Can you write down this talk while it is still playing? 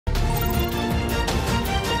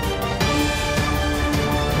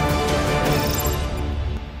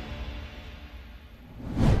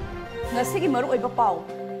Ngasigi maru oiba pau.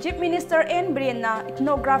 Chief Minister N. Brianna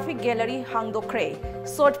Ethnographic Gallery hangdokre.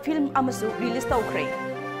 Short film amasu release tawkre.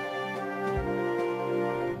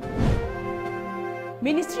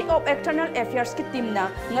 Ministry of External Affairs ki team na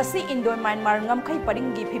ngasi Indo Myanmar ngamkai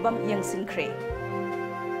paringgi phibam yangsinkhre.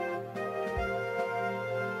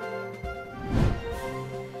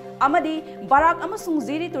 Amadi Barak amasung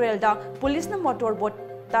Ziri Turelda police na motorboat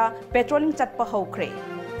ta patrolling chatpa hawkre.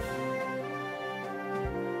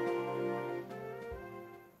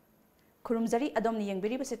 Kurumzari adom ni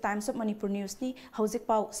yangbiri base Times of Manipur News ni hauzik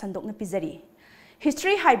pau sandok na pizari.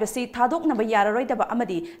 History haibasi thadok na bayararoi daba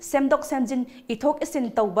amadi semdok semjin ithok isin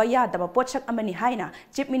tauba yadaba potsak amani haina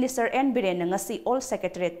Chief Minister N. Biren na ngasi All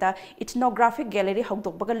Secretariat ta Ethnographic Gallery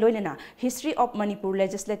hawdokbaga loinana History of Manipur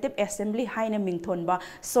Legislative Assembly haina mingthonba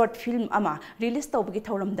short film ama release tawbagi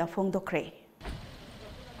thoramda phongdokre.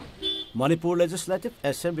 Manipur Legislative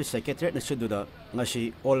Assembly Secretariat Nasududa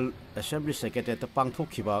ngasi All Assembly Secretariat ta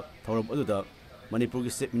pangthokhiba thoram aduda Manipur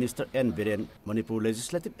Chief Minister N. Biren, Manipur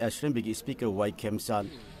Legislative Assembly Speaker Y. Kemsan,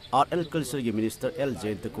 Art and Culture Minister L.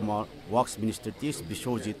 Jayant Kumar, Works Minister T. S.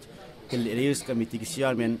 Bishojit, Hill Areas Committee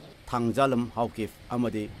Chairman Thangjalam Haukif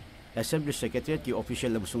Amade, Assembly Secretariat ki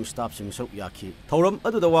official amsung staff sing sok yaki. Thoram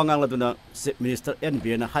aduda wangang laduna Chief Minister N.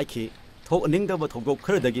 Biren haiki, thok ningda ba thogok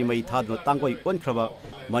kherdagi mai thadno tangwai onkraba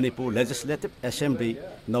Manipur Legislative Assembly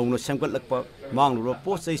naungno semgat lakpa manglo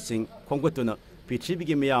posai sing khonggatuna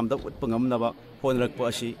Pichibigi Miam da Utpangamnava, Honrakpa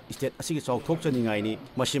Ashi, State Asik Tokchaningaini,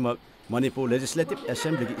 Mashimak, Manipur Legislative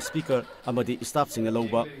Assembly Speaker, Amadi Staff Sing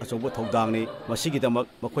Aloba, Asobo Togdani, Masigidamak,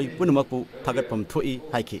 Makoi Punamaku, Tagat from Tui,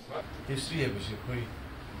 Haiki. History of Sikui,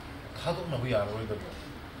 Kadok Navia,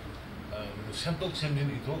 the Sample Semdin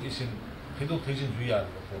Ito is in Education Via,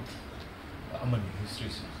 Amani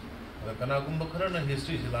histories. The Kanagumba Karana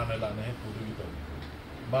history is Lana Lana,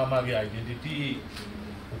 Mamagi identity.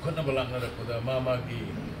 Ukana balanga rakoda mama ki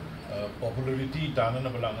popularity dana na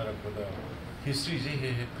balanga rakoda history je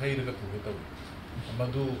he khai raga pugeto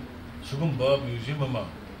madu sugumba museum ma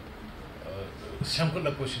sample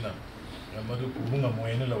la koshina madu kubunga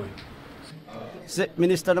moyena lawi se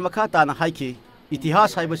minister na makata na haiki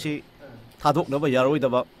itihas haibasi thadok na ba yaroi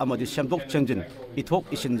daba amadi semdok chengjin ithok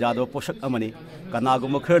isin jado posak amani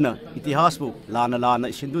kanaguma khrna itihas bu lana lana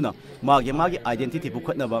isinduna magi identity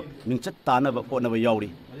bukhatna ba mingchat tana ba hona ba yauri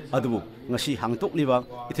adubu ngasi hangtok liba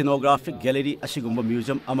ethnographic gallery asigumba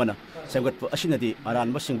museum amana semgatpa asinadi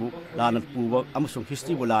aran basingbu lana puba amasung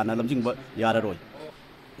history bu lana lamjingba yararoi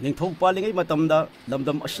ningthok palingai matamda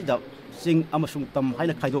lamdam asida sing amasung tam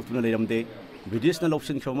haina khaidok tuna leiramde British na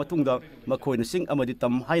lopsing show matungda makoi na sing amadi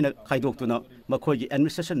tam haina khaidok tuna makoi gi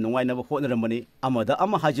administration nungai na ho na ramani amada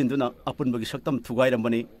ama hajinduna apun bagi saktam thugai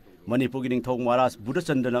ramani Manipur gi ningthok maras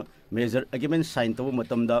budachandana major agreement sign to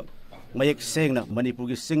matamda Mayak Sengna, Manipur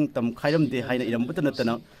gi sing tam khairam de haina iram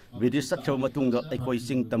butanatana British satchaw matungda aikoi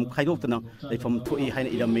sing tam khaidokna leifam thui haina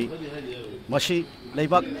irami mashi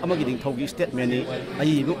leibak amagi ningthok gi statement ni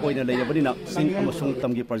ayibu oina leirabani sing amasung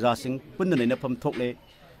tam gi praja sing punna leina pham thokle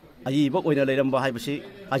Ayibok oina leiramba haibasi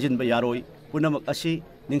hajinba yaroi punamak asi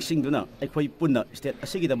ningsingduna aikoi punna state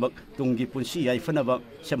asigidamak tunggi punsi yaifanaba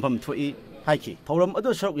sempham thui haiki thoram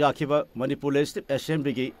adu saruk yakiba Manipur Legislative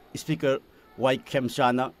Assembly gi speaker Y.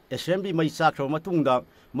 Kemsana Assembly mai chakro matungda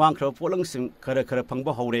mangkhro polang sing khara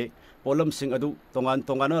phangba hore polam sing adu tongan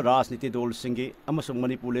tongana rajniti dol singi amasung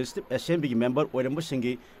Manipur Legislative Assembly gi member oiramba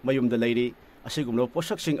singi mayumda leiri asigumlo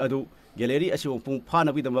posak sing adu gallery asiwong pung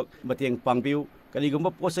phanabidamak mateng pangbiu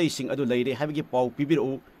Kaligumba posay sing adu leire habigi pau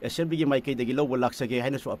pibiru assembly gi maikay dagi lobo laksage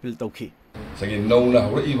haina so appeal tawki sagi nowna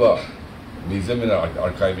horiba museum ina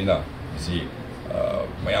archive ina si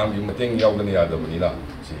mayam gi mateng yawdani yadabanina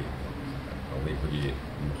si awai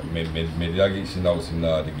media gi sinau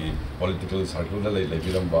sinna dagi political circle la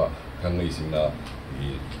leibiramba kangai sinna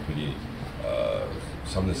gi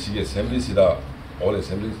samna si assembly sida all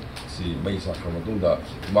assembly si mai sa khamatunda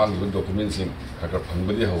mangi documents sing khakar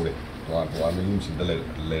phangbadi hore Tuan sing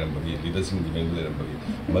dalam bagi leader sing di menu dalam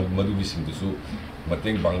bagi madu bising tu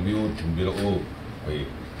mateng bangbiu timbiru koi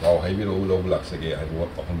kau hai biru lo bulak sege hai buat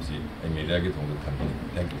paham si hai media gitu untuk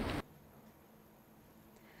thank you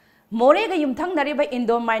More ga yumthang nariba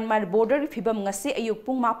Indo Myanmar border fibam ngasi ayuk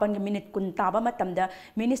pung mapan minute kun taba matamda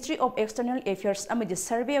Ministry of External Affairs amadi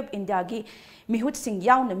Survey of India gi mihut sing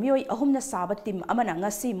yaw na mioi ahum na saba tim amana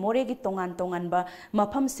ngasi more gi tongan ba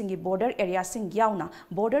mafam singi border area sing yaw na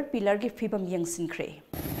border pillar gi fibam yang sinkre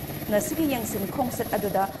ngasi gi yang sin khongset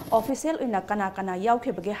aduda official कना कना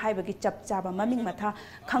याउखेबगे हाइबगे चप चाबा ममिंग मथा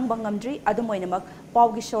खंगबा ngamdri adumoinamak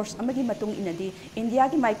pawgi source amagi matung inadi India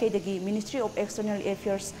gi maikaidagi Ministry of External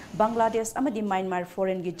Affairs Bangladesh amadi Myanmar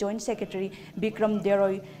Foreign gi Joint Secretary Bikram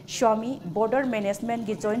Deroy Swami Border Management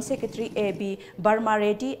gi Joint Secretary AB Burma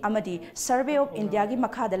Reddy amadi Survey of India gi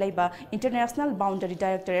makhada laiba International Boundary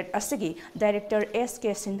Directorate asigi Director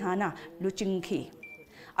SK Sinhana luchingki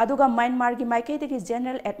aduga Myanmar gi maikaidagi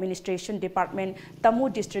General Administration Department Tamu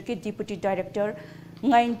District ki Deputy Director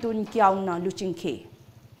Ngaintun Kyauna luchingki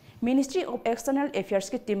Ministry of External Affairs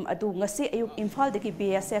ki team adu ngasi ayuk Imphal dagi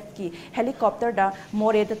BSF ki helicopter da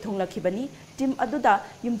more da thunglakibani team adu da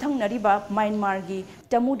yumthang nariba Myanmar gi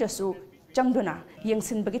Tamu dasu changduna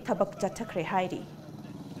yengsin bagi thabak chathakre hairi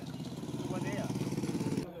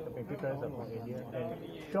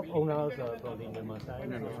shop owners from the Myanmar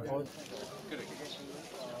side and all.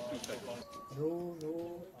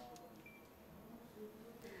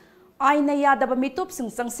 Aina yadaba mitup sing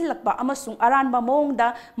sangsilakba amasung aranba mongda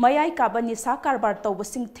mayai kaba nisa karbar tawba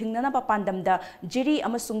sing thingnanaba pandamda jiri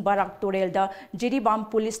amasung barak torelda jiri bam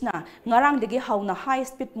police na ngarang digi hauna high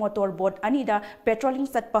speed motorboat anida patrolling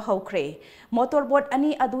satpa haukre motorboat ani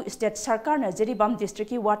adu state sarkar na jiri bam district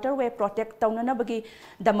ki waterway protect tawnanabagi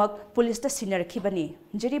damak police ta senior khibani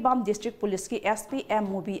jiri bam district police ki SP M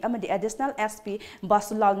movie amadi additional SP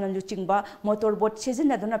Basulal na luchingba motorboat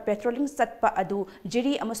sizinaduna patrolling satpa adu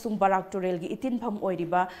jiri amasung Torel gi itin pham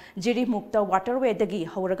oiriba jiri mukta waterway dagi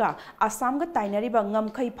hauraga Assam ga tainariba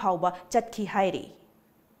ngamkhai phawba chatkhi hairi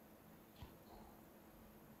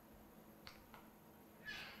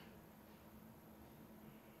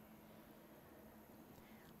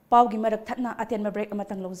pawgi marak thatna atenma break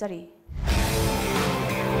amatang lawjari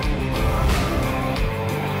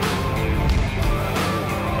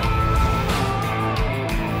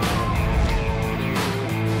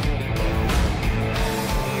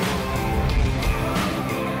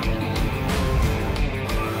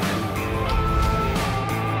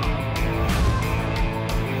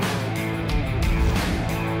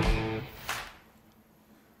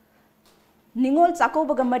Ningol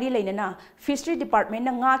Chakobaga Mari Lainana, Fishery Department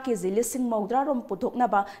na nga ke zilising maudra rom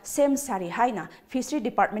puthoknaba sem sari haina Fishery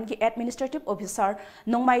Department ki Administrative Officer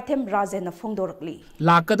Nongmaithem Rajen na phongdorkli.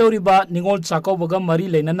 Lakadoriba Ningol Chakobaga Mari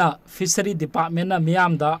Lainana, Fishery Department na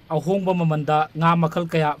miyamda ahongba mamanda nga makal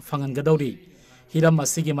kaya fangangadori. Hiram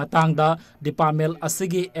asigi matangda Department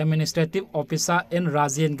asigi Administrative Officer N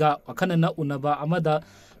Rajen ga akanana unaba amada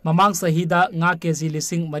mamang sahida nga ke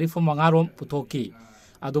zilising marifu mangarom puthoki.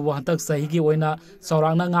 Adubo hantak sahigi oina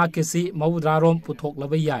saurangna nga kesi maudrarom puthok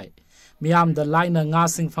laba yai miam da laina nga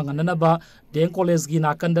sing fangananaba Deng College gi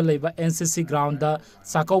nakanda leba NCC ground da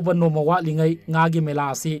sakauba no mawa lingai nga gi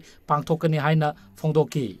mela asi pangthokani haina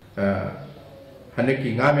phongdoki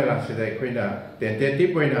hanaki nga mela sida koina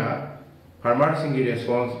tentative oina farmer singi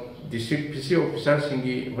response district fishery officer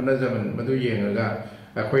singi honajaman madu yengaga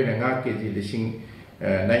koina nga keji lising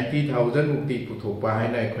 90,000 mukti puthokpa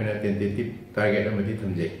haina koina tentative target amadi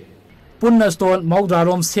thamje punna stone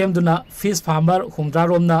maudrarom semduna fish farmer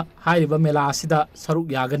humdraromna hairiba mela asida saruk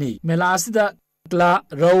yagani mela asida kla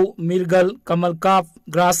rau mirgal kamal carp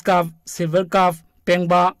grass carp silver carp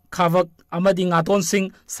pengba khavak amadi ngaton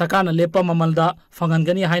sing sakana lepa mamalda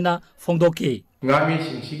fangangani haina phongdoki ngami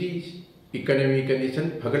singsigi economic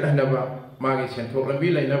condition phagathanaba magi senthok lambi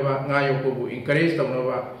lainaba ngayoku bu encourage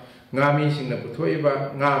tawnaba ngami singna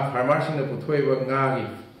puthoiba nga farmer singna puthoiba ngagi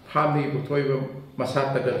farming puthoiba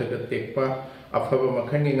masat taga tekpa afaba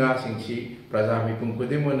makhani nga singsi praja mipum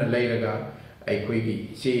kudimona lairaga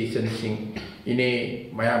aikhoigi se sing ine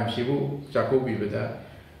mayam sibu chakobi beda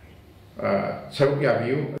saruk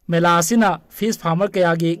yabiu mela asina fish farmer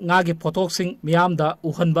kayagi ngagi photok sing miyamda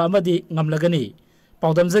uhanba amadi ngamlagani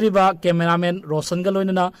paudamjariba cameraman Roshan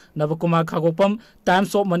galoinana Navakumar Khagopam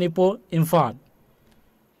Times of Manipur Imphal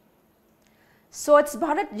Swachh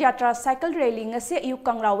Bharat Yatra Cycle Rally ngase ayu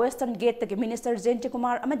Kangra Western Gate tagi Minister Jayant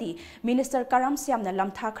Kumar amadi Minister Karam Syamna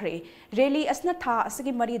lamthakre rally asna tha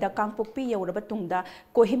asigi marida kangpokpi yauraba tungda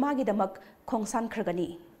Kohima gi damak khongsan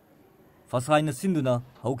khragani Fasaina sinduna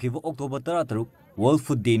haukiba October 13 World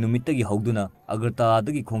Food Day numittagi hauduna Agartala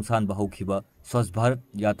dagi khongsan ba haukiba Swachh Bharat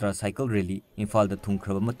Yatra Cycle Rally Imphal da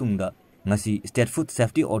thungkhraba matungda ngasi State Food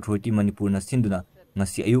Safety Authority Manipur na sinduna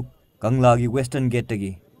ngasi ayuk Kangla gi Western Gate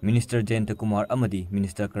tagi Minister Jayant Kumar amadi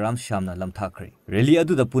Minister Karam Syamna lamthakre rally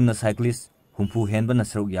adu da punna cyclist humpu henbana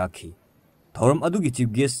saruk yakhi thoram adu gi chief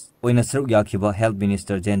guest oina saruk yakhiba Health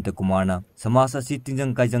Minister Jayant Kumar na samasa si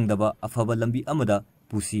tinjang kaijang daba afaba lambi amada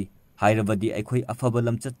pusi hairabadi aikhoi afaba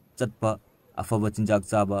lamchat chatpa afaba chinjak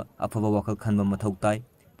chaba afaba wakal khanba mathau tai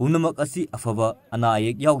पुनमक असी अफबा अना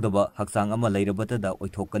अयेक यावदबा हक्चांग अमा लैरबतदा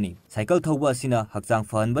ओइथोकनी cycle थौबा असिना हक्चांग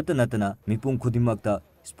फहनबत नतना मिपुम खुदिमकता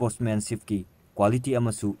sportsmanship की quality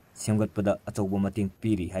अमसु सेमगतपदा अचौबा मतेंग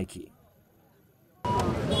पीरी हाइकी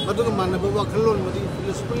मदुग मानब वखलोन मदि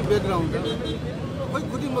philosophy background कोई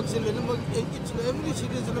खुदिमक से लेनमक it's every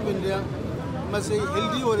citizen of India मसे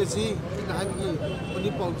हेल्दी ओरेसी हाइबगी मदि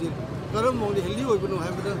पाउजे करम मोंदि हेल्दी ओइबनो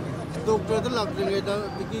हाइबदा डॉक्टर द लाक्रिंगेदा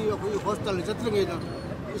दिकी अखोई हॉस्पिटल चत्रिंगेदा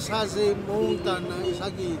इसा से मोंग ताना इसा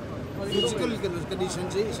की फिजिकल कंडीशन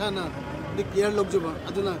से इसाना दि केयर लोगजबा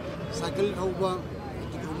अदुना साइकिल थौबा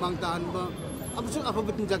हुमांग तानबा अबसु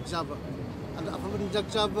अफबतिन जक जाबा अद अफबतिन जक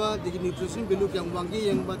जाबा दिकी न्यूट्रिशन वैल्यू क्यां वांगी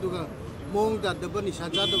यंगबा दुगा मोंग दा दबा निसा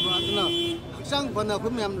जादबा अदुना हक्सांग फना खु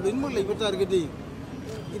मैम लोइनमक लेबा तारगदि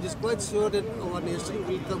it is quite sure that our nation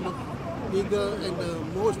will come up bigger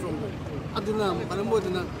and more stronger. Aduna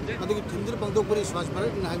paramodana adigi thimdir pangdokpari swach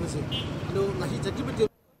bharat na haibase ado ngahi chakibati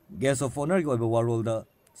Guest of honor gi oiba warol da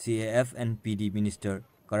CAF and PD minister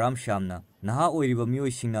Karam Shamna naha oiriba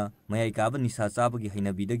mioi singna mayai kaba nisa chaba gi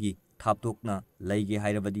hainabidagi thaptokna leige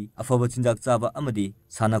hairabadi afaba chinjak chaba amadi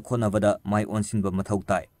sana khonabada mai onsinba mathau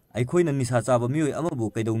tai अखोइना Nisa Chaba मियोय अमबु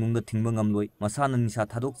कैदौनुंगदा थिंगबा ngamloi masana nisa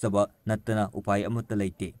thadok chaba natana upai amata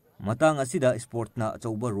leite matang asida sportsna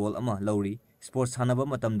achouba role ama lauri sports hanaba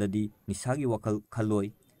matamdadi nisagi wakal khaloi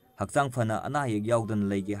hakchang phana ana yek yaudana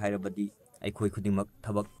leige hairabadi अखोइ खुदिमक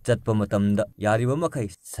थबक चटपा मतमदा यारिबा मखै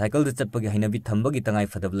cycle the चटपा gi hainabi thamba gi tangai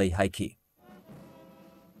फदब lei haiki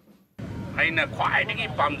aina khwaidagi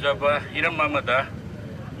pamjaba hiram amada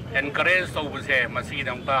encourage tawbse masigi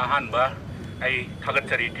damta hanba ai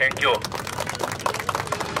thagatsari thank you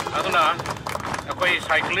aduna akoi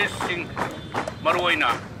cyclist sing maruina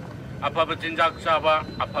apaba jinjak chaba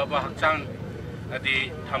apaba hakchang adi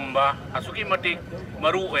thamba asuki matik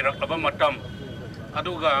maru oiraklaba matam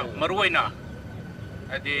aduga maruina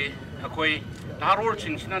adi akoi tharor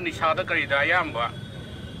chingsina nisada karida yamba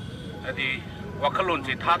adi wakalon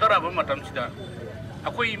se thadaraba matam sida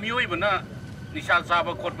akoi mioi bana निशा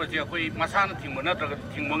चाबा खोटपसे अखोई मसाना थिंगबो नत्रग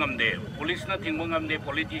थिंगबो ngamde police ना थिंगबो ngamde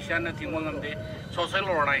politician ना थिंगबो ngamde social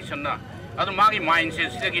organisation ना अदु मागी mindset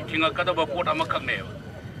सिदगी थिंगकदबा pot अमा खगने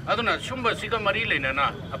अदुना सुंबा सिगा मरी लेना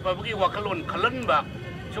अपबगी वखलोन खलनबा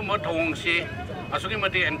सुंबा थोंगसे असुगी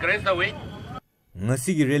मते encourage Dave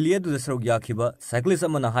ngasi gi rally adu sarok yakhiba cyclist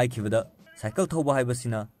amana haikibada cycle thoba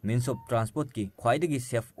haibasina means of transport ki khwaidagi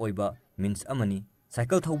safe oiba means amani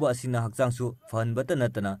cycle thoba asina hakchang su fanbata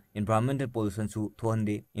natana environmental pollution su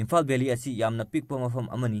thohande Imphal Valley asi yamna pikpa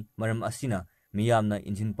mafam amani maram asina miyamna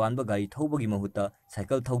engine panba gari thobagi mahuta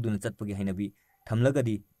cycle thoduna chatpagi hainabi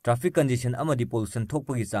thamlagadi traffic congestion amadi pollution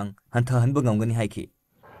thokpagi chang hantha hanba ngamgani haiki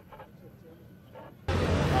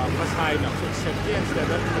masai na safety and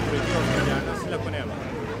standard authority of India na silakone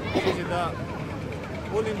sida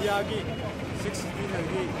all India gi 60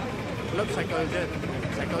 gi club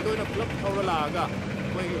cycle do na club thawla ga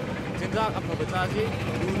koi jinja apaba chaji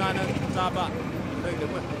duna na chaba dai de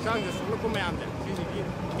sang de sulu ko mayam de sigi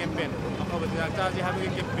campaign apaba chaji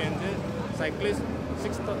habi campaign de cyclist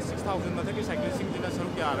 6000 na thaki cyclist sing dina saru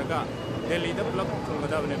kya raga Delhi da club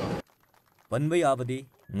thongada bane ba panbai abadi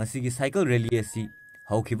ngasi gi cycle rally asi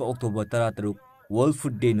haukiba October 13 World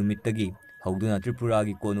Food Day numittagi hauduna Tripura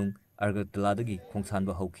gi konung Agartala dagi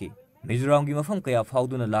khongsanba hauki Mizoram gi mafam kaya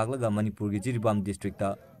fauduna laglaga Manipur gi Jiribam district ta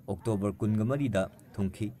October 13 da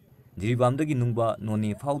thungki Jiribam dagi nungba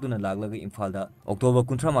noni fauduna laglaga Imphal da October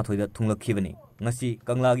 18 da thunglakhibani ngasi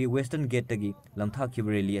Kangla gi Western Gate tagi lamtha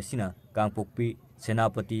khibreli asina Kangpokpi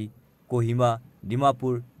Senapati Kohima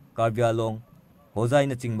Dimapur Karbialong Hozai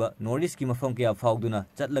na chingba Northeast ki mafam kaya fauduna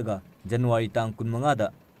chatlaga January tang 15 da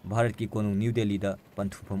Bharat ki konung New Delhi da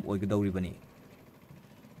panthupam oigadawribani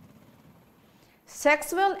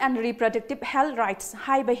Sexual and reproductive health rights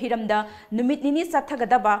haiba hiramda numit nini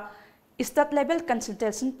sathagadaba state level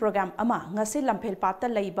consultation program ama ngasi lampel pata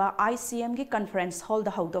leiba ICM gi conference hall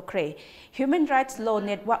da hawdokre human rights law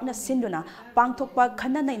network na sinduna pangthokpa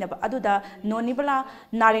khana nainaba aduda nonibala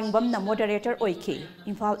narengbam na moderator oiki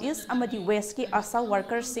Imphal East amadi West ki asa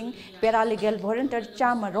workers sing paralegal volunteer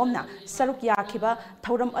chama romna saruk yakhiba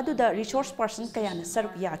thoram aduda resource person kayana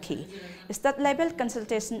saruk yakhi state level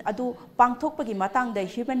consultation adu pangthokpa gi matang da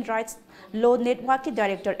human rights law network ki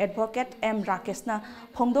director advocate M Rakesh na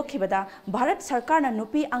phongdokhibada Bharat Sarkar na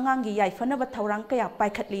nupi angangi yaifanaba thaurang kaya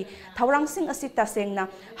paikhatli thaurang sing asi tasengna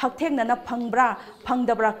hakthengna na phangbra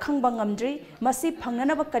phangdabra khangba ngamdri masi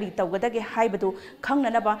phangnanaba kari tawgadage haibadu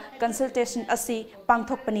khangnanaba consultation asi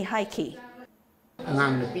pangthokpani haiki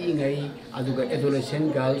angang na pi ngai aduga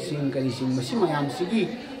adolescent girls sing kari sing masi mayam sigi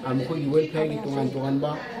amko gi welfare gi tungan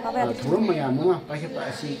ba thuram mayam ma pa he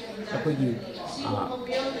pa si akoi gi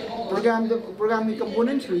program ni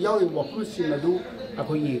components lu yaw wa khu sing adu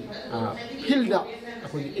akoi gi field da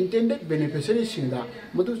akoi intended beneficiaries sing da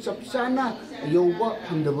madu chap chana yoba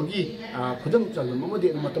hamdabagi khudam chalum amade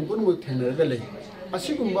matam pun mo thena ga lei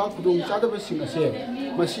asigumba khudum chadaba sing ase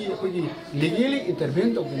masi akoi gi legally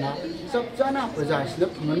intervene tawna sab chana praja sila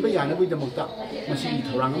thungan ba yana bui damakta masi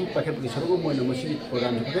thorang pakhet gi saru mo na masi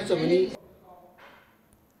program ko chabani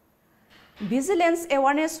Vigilance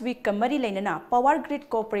Awareness Week Kamari Lainana Power Grid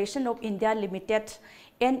Corporation of India Limited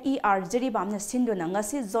NER Jeribam na Sinduna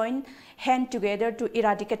ngasi join hand together to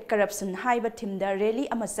eradicate corruption haiba team da rally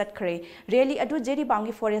ama satkre rally adu Jeribam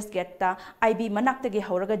gi forest gate ta IB manak tagi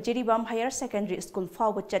hauraga Jeribam Higher Secondary School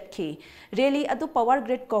fawba chatki rally adu Power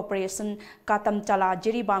Grid Corporation katam chala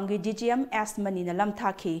Jeribam gi DGM as mani na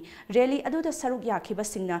lamthaki rally adu da saruk yakhiba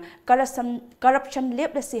singna corruption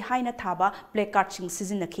leplasi haina thaba placard sing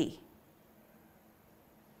sizinaki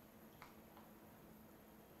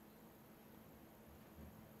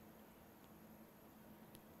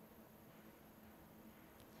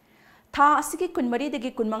Tha asigi kunmari degi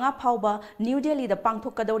kunmanga phauba New Delhi da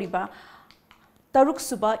pangthokadoriba Taruk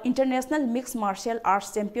Suba International Mixed Martial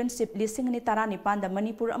Arts Championship lising ni tarani panda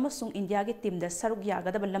Manipur amasung India gi team da saruk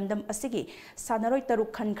yagadaba lamdam asigi sanaroi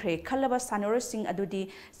taruk khankre khalaba sanaroi sing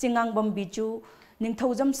adudi Singangbam Biju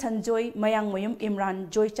Ningthaujam Sanjoy Mayang Moyum Imran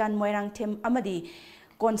Joychan Moirang Them amadi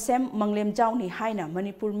Konsem Manglem Jawni haina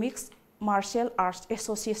Manipur Mixed Martial Arts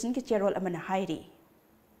Association ki chairwal amana hairi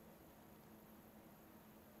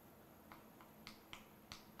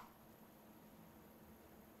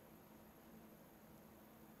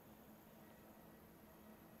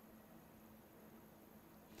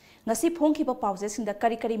ngasi phongki ba pause singda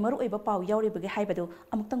kari kari maru oiba pau yauri bage haibadu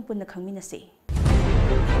amuktang punna khangminase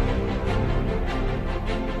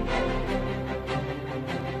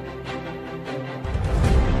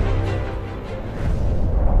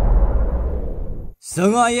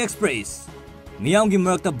Sangai Express miyam gi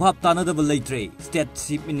marakta bhap tanadaba leitre State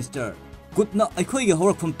Chief Minister kutna aikhoi gi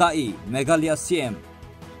horak phum tai Meghalaya CM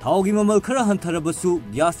thaugi mamal khara hantharabasu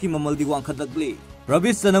gas gi mamal di wangkhatlakli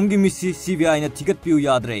Rabi Sanam gi misi CBI na ticket piu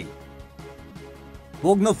yadre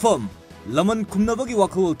Bogna firm Laman Kumnabagi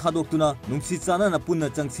Wakul Tadokuna Nungsi Sana na Puna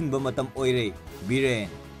Changsin Bamatam Oire Biren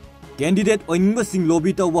Candidate Oinba Sing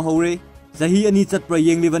Lobby Taw Bahore Sahi Ani Chatpra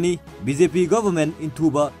Yenglivani BJP government in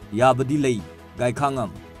Tuba Yabadi Lay Gai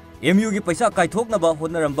Khangam MU gi paisa kaithok na ba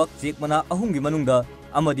honarambak chekmana ahum gi manungda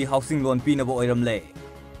amadi housing loan pinaba oiramle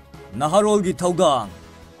Naharol gi Thaudang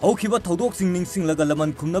Haukiba Thaudok Sing Ningsing Laga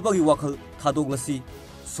Laman Kumnabagi Wakal Thadoglasi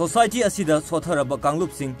Society asida sotharaba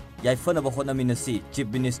Kanglup Sing Yaifanaba Honaminasi Chief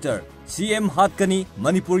Minister CM Hatkani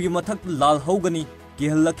Manipur gi mathak lal haugani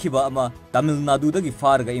kihalakhiba ama Tamil Nadu dagi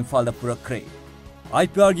farga Imphal da purakre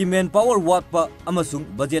IPR gi main power watpa amasung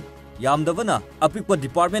budget yamdavana apikpa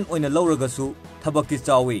department oina lauragasu thabaki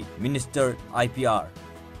chawi Minister IPR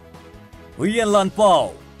Huyen Lan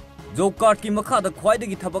Pau Job card ki makha da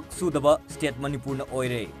khwaidagi thabak sudaba state Manipur na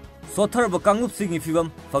oire Sotharba Kanglup Sing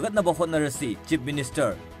ifibam fagatnaba hotnarasi Chief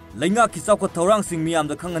Minister Lainga ki chawka thorang sing miyam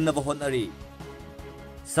da khangannaba hotnari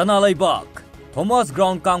Sana Laibak Thomas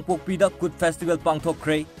Ground Kangpokpi da Kut Festival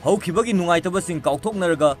pangthokre haukibagi nungaitaba sing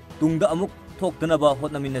kauthoknaraga tungda amuk thoktanaba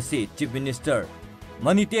hotnaminasi Chief Minister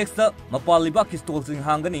Money tax da mapaliba ki stall sing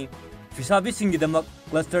hangani fisabi sing gidamak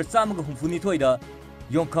cluster chamaga humfuni thoida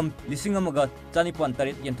yongkham lising amaga chanipan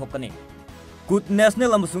tarit yenthokani Kut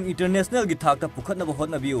national amasung international gi thakta pukhatnaba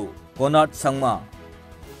hotnabiu Konat Sangma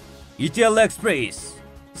ETL Express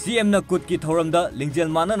CM na Kut ki thoramda lingjel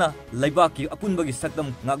manana laibak ki apunba gi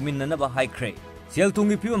sakdam ngakminnanaba haikre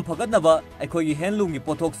selthungi phibam phagatnaba aikhoi gi handloom gi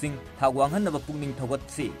pothok sing thagwanghanaba pukning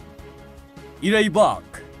thogatsi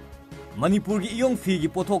Iraibak Manipur gi iyong fi gi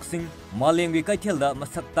pothok sing malem gi kaithelda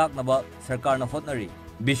masak taknaba sarkar na hotnari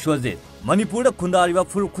Bishwajit Manipur da khundariba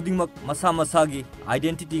furu khudingmak masa masa gi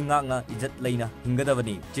identity nga ijat leina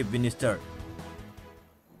hingadabani Chief Minister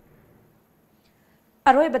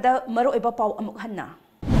Aroi bada maru iba pau amuk hanna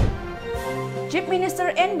Chief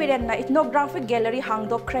Minister N Biren na ethnographic gallery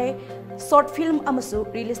hangdokre short film amasu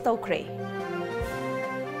release tawkre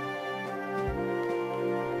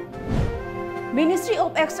Ministry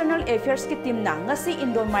of External Affairs ki team na ngasi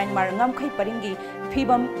Indo Myanmar ngamkhai paringi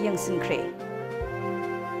phibam yangsinkhre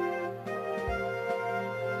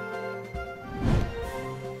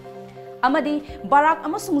Amadi Barak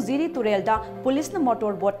amasung Ziri Turelda police na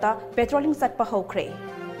motorboat ta patrolling satpa hokre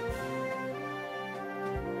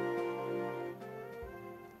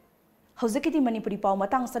Hauzik kiti Manipuri pau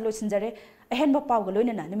matang sa loisinjare ahenba pau ga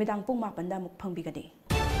loinana nimidang pung 8 da muk phangbi gani.